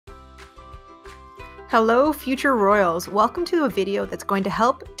Hello, future royals. Welcome to a video that's going to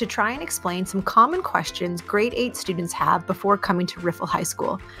help to try and explain some common questions grade 8 students have before coming to Riffel High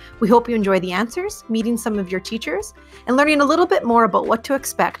School. We hope you enjoy the answers, meeting some of your teachers, and learning a little bit more about what to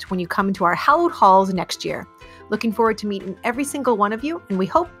expect when you come into our hallowed halls next year. Looking forward to meeting every single one of you, and we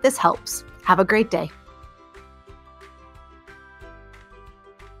hope this helps. Have a great day.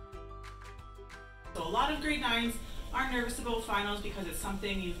 So a lot of grade 9s are nervous about finals because it's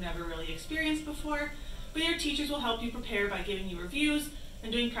something you've never really experienced before, but your teachers will help you prepare by giving you reviews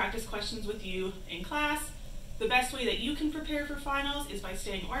and doing practice questions with you in class. The best way that you can prepare for finals is by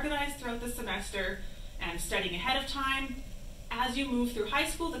staying organized throughout the semester and studying ahead of time. As you move through high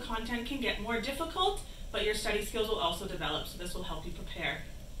school, the content can get more difficult, but your study skills will also develop, so this will help you prepare.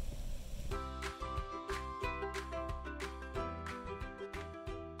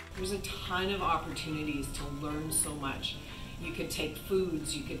 There's a ton of opportunities to learn so much. You could take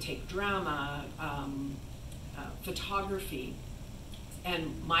foods, you could take drama, photography,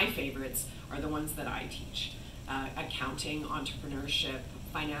 and my favorites are the ones that I teach. Accounting, entrepreneurship,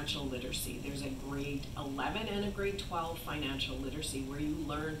 financial literacy. There's a grade 11 and a grade 12 financial literacy where you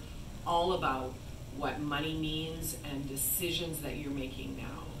learn all about what money means and decisions that you're making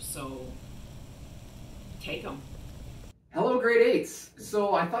now. So take them. Hello grade 8s.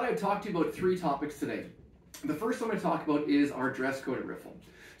 So I thought I'd talk to you about 3 topics today. The first one I'm going to talk about is our dress code at Riffel.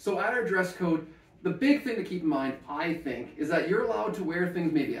 So at our dress code, the big thing to keep in mind, I think, is that you're allowed to wear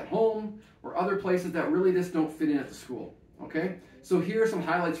things maybe at home or other places that really just don't fit in at the school. Okay? So here are some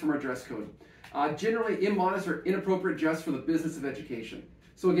highlights from our dress code. Generally immodest or inappropriate dress for the business of education.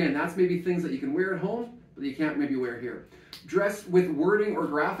 So again, that's maybe things that you can wear at home, but you can't maybe wear here. Dress with wording or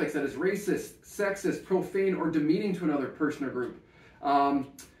graphics that is racist, sexist, profane, or demeaning to another person or group.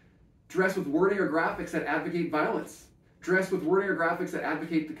 Dress with wording or graphics that advocate violence. Dress with wording or graphics that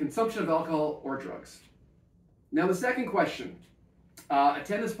advocate the consumption of alcohol or drugs. Now the second question,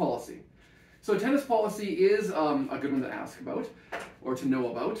 attendance policy. So attendance policy is a good one to ask about or to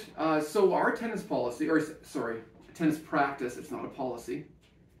know about. So our attendance policy, or sorry, attendance practice, it's not a policy.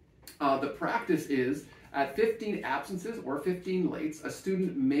 The practice is at 15 absences or 15 lates, a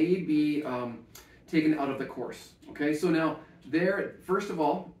student may be taken out of the course. Okay, so now there, first of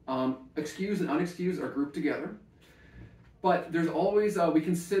all, excused and unexcused are grouped together, but there's always, we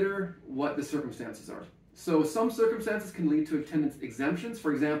consider what the circumstances are. So some circumstances can lead to attendance exemptions.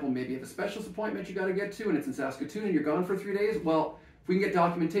 For example, maybe you have a specialist appointment you got to get to and it's in Saskatoon and you're gone for 3 days. Well, if we can get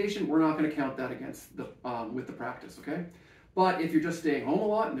documentation, we're not going to count that against the, with the practice, okay? But if you're just staying home a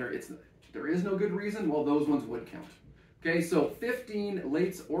lot and there is no good reason, well, those ones would count. Okay, so 15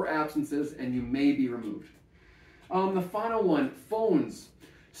 lates or absences and you may be removed. The final one, phones.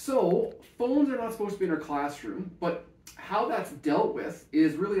 So phones are not supposed to be in our classroom, but how that's dealt with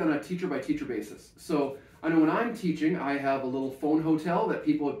is really on a teacher by teacher basis. So I know when I'm teaching, I have a little phone hotel that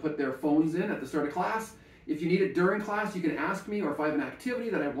people would put their phones in at the start of class. If you need it during class, you can ask me, or if I have an activity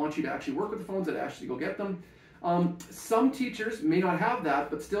that I want you to actually work with the phones, I'd actually go get them. Some teachers may not have that,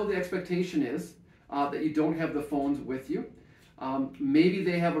 but still the expectation is that you don't have the phones with you. Maybe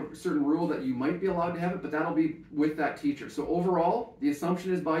they have a certain rule that you might be allowed to have it, but that'll be with that teacher. So overall, the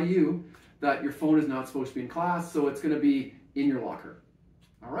assumption is by you that your phone is not supposed to be in class, so it's going to be in your locker.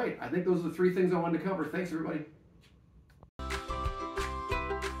 All right, I think those are the 3 things I wanted to cover. Thanks, everybody.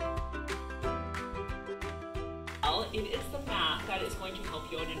 Well, it is the math that is going to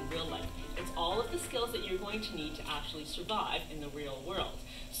help you out in real life. It's all of the skills that you're going to need to actually survive in the real world.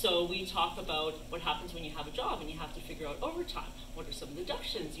 So we talk about what happens when you have a job and you have to figure out overtime. What are some of the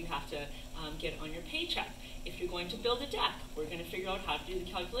deductions you have to get on your paycheck? If you're going to build a deck, we're going to figure out how to do the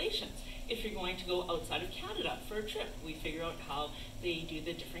calculations. If you're going to go outside of Canada for a trip, we figure out how they do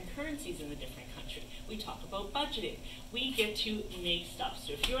the different currencies in the different country. We talk about budgeting. We get to make stuff.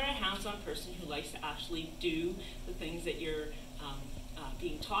 So if you're a hands-on person who likes to actually do the things that you're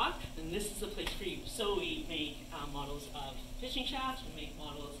being taught, then this is the place for you. So we make models of fishing shafts, we make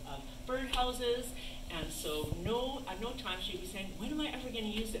models of birdhouses, and so at no time should you be saying, when am I ever going to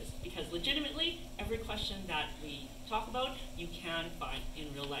use this? Because legitimately, every question that we talk about, you can find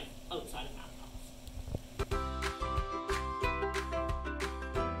in real life outside of math class.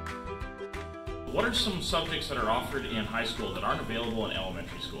 What are some subjects that are offered in high school that aren't available in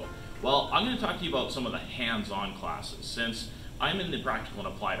elementary school? Well, I'm going to talk to you about some of the hands-on classes, since I'm in the practical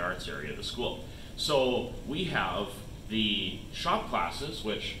and applied arts area of the school. So we have the shop classes,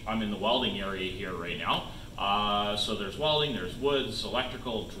 which I'm in the welding area here right now. So there's welding, there's woods,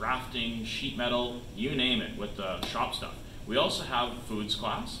 electrical, drafting, sheet metal, you name it with the shop stuff. We also have foods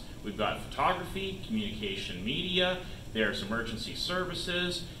class. We've got photography, communication media, There's emergency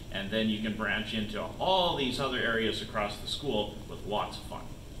services, and then you can branch into all these other areas across the school with lots of fun.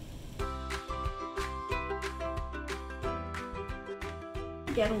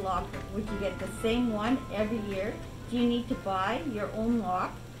 Get a locker. Would you get the same one every year? Do you need to buy your own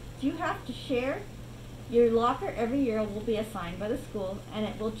lock? Do you have to share? Your locker every year will be assigned by the school, and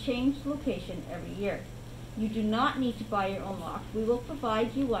it will change location every year. You do not need to buy your own lock. We will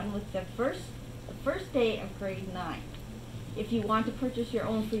provide you one with the first day of grade 9. If you want to purchase your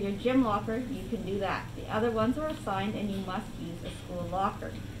own for your gym locker, you can do that. The other ones are assigned, and you must use a school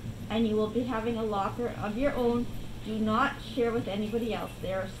locker. And you will be having a locker of your own. Do not share with anybody else.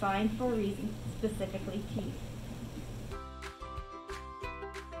 They are assigned for a reason, specifically to you.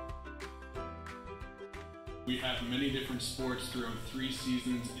 We have many different sports throughout 3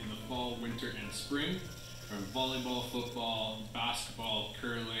 seasons in the fall, winter, and spring, from volleyball, football, basketball,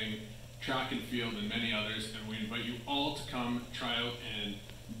 curling, track and field, and many others, and we invite you all to come try out and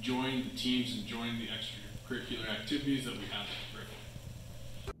join the teams and join the extracurricular activities that we have at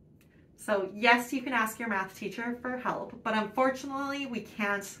Riffel. So yes, you can ask your math teacher for help, but unfortunately we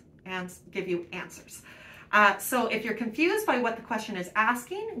can't give you answers. So if you're confused by what the question is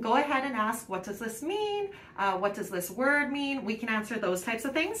asking, go ahead and ask, what does this mean? What does this word mean? We can answer those types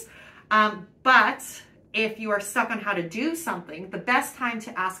of things. But if you are stuck on how to do something, the best time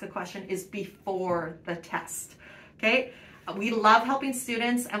to ask a question is before the test, okay? We love helping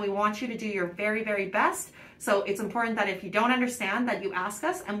students, and we want you to do your very, very best. So it's important that if you don't understand, that you ask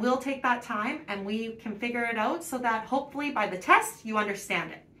us, and we'll take that time and we can figure it out so that hopefully by the test you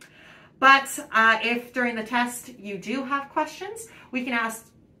understand it. But if during the test you do have questions, we can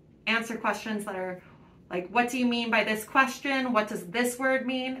answer questions that are like, what do you mean by this question? What does this word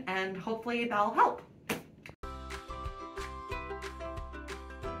mean? And hopefully that'll help.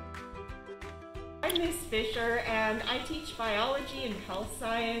 I'm Ms. Fisher, and I teach biology and health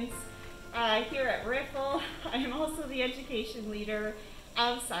science here at Riffel. I am also the education leader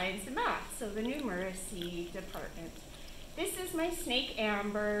of science and math, so the numeracy department. This is my snake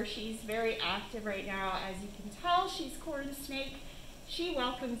Amber. She's very active right now. As you can tell, she's corn snake. She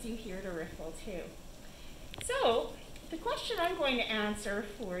welcomes you here to Riffel too. So the question I'm going to answer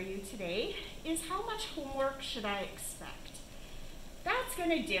for you today is, how much homework should I expect? That's going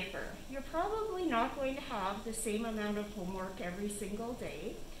to differ. You're probably not going to have the same amount of homework every single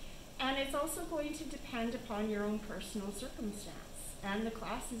day, and it's also going to depend upon your own personal circumstance and the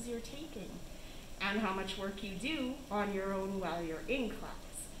classes you're taking and how much work you do on your own while you're in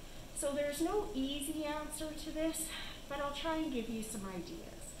class. So there's no easy answer to this, but I'll try and give you some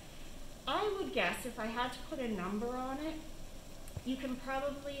ideas. I would guess, if I had to put a number on it, you can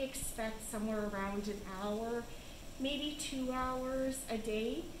probably expect somewhere around an hour, maybe 2 hours a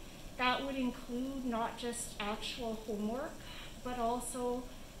day. That would include not just actual homework, but also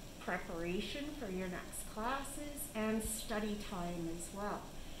preparation for your next classes and study time as well.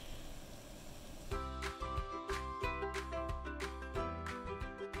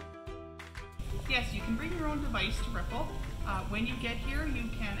 Yes, you can bring your own device to Riffel. When you get here, you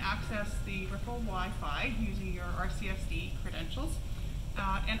can access the Riffel Wi-Fi using your RCSD credentials.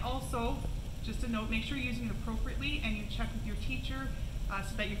 And also, just a note, make sure you're using it appropriately and you check with your teacher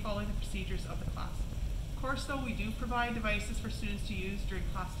so that you're following the procedures of the class. Of course, though, we do provide devices for students to use during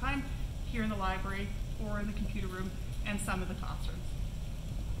class time here in the library or in the computer room and some of the classrooms.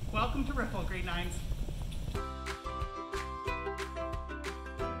 Welcome to Riffel, grade 9s.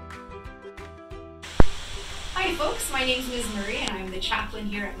 Hi folks, my name is Ms. Murray and I'm the chaplain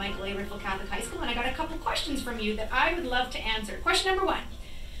here at Michael A. Riffel Catholic High School, and I got a couple questions from you that I would love to answer. Question number 1,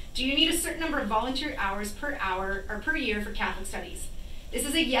 do you need a certain number of volunteer hours per hour or per year for Catholic studies? This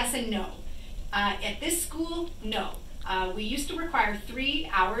is a yes and no. At this school, no. We used to require 3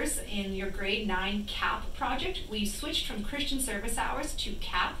 hours in your grade 9 CAP project. We switched from Christian service hours to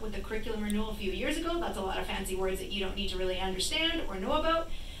CAP with the curriculum renewal a few years ago. That's a lot of fancy words that you don't need to really understand or know about.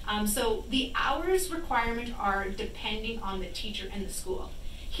 So the hours requirement are depending on the teacher and the school.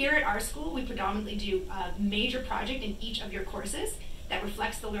 Here at our school, we predominantly do a major project in each of your courses that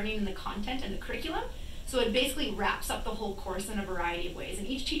reflects the learning and the content and the curriculum. So it basically wraps up the whole course in a variety of ways. And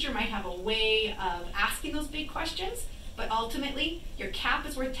each teacher might have a way of asking those big questions, but ultimately your CAP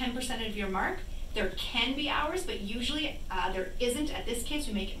is worth 10% of your mark. There can be hours, but usually there isn't. At this case,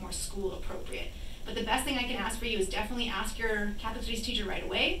 we make it more school appropriate. But the best thing I can ask for you is definitely ask your Catholic Studies teacher right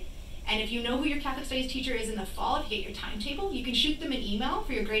away. And if you know who your Catholic Studies teacher is in the fall, if you get your timetable, you can shoot them an email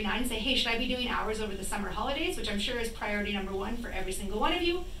for your grade 9 and say, hey, should I be doing hours over the summer holidays? Which I'm sure is priority number 1 for every single one of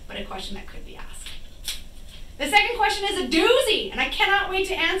you, but a question that could be asked. The second question is a doozy, and I cannot wait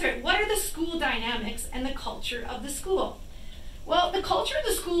to answer it. What are the school dynamics and the culture of the school? Well, the culture of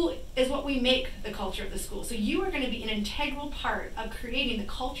the school is what we make the culture of the school. So you are going to be an integral part of creating the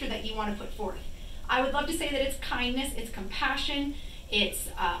culture that you want to put forth. I would love to say that it's kindness, it's compassion, it's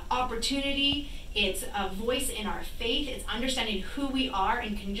opportunity, it's a voice in our faith, it's understanding who we are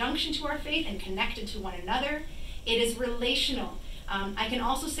in conjunction to our faith and connected to one another. It is relational. I can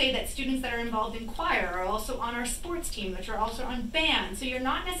also say that students that are involved in choir are also on our sports team, which are also on band. So you're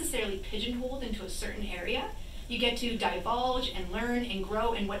not necessarily pigeonholed into a certain area. You get to divulge and learn and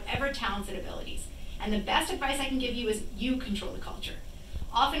grow in whatever talents and abilities. And the best advice I can give you is you control the culture.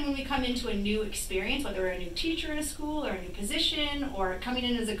 Often when we come into a new experience, whether we're a new teacher in a school or a new position or coming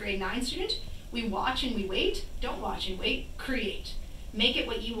in as a grade 9 student, we watch and we wait. Don't watch and wait, create. Make it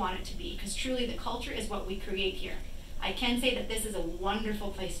what you want it to be, because truly the culture is what we create here. I can say that this is a wonderful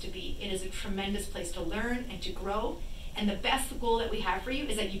place to be. It is a tremendous place to learn and to grow. And the best goal that we have for you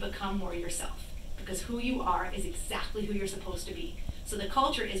is that you become more yourself, because who you are is exactly who you're supposed to be. So the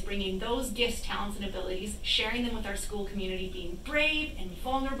culture is bringing those gifts, talents, and abilities, sharing them with our school community, being brave and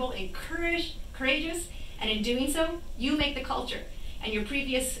vulnerable and courageous, and in doing so, you make the culture. And your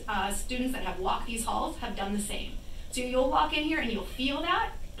previous students that have walked these halls have done the same. So you'll walk in here and you'll feel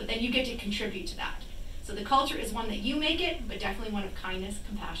that, but then you get to contribute to that. So the culture is one that you make it, but definitely one of kindness,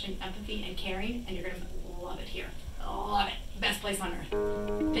 compassion, empathy, and caring, and you're going to love it here. Love it. Best place on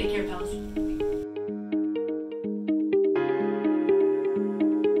earth. Take care, pals.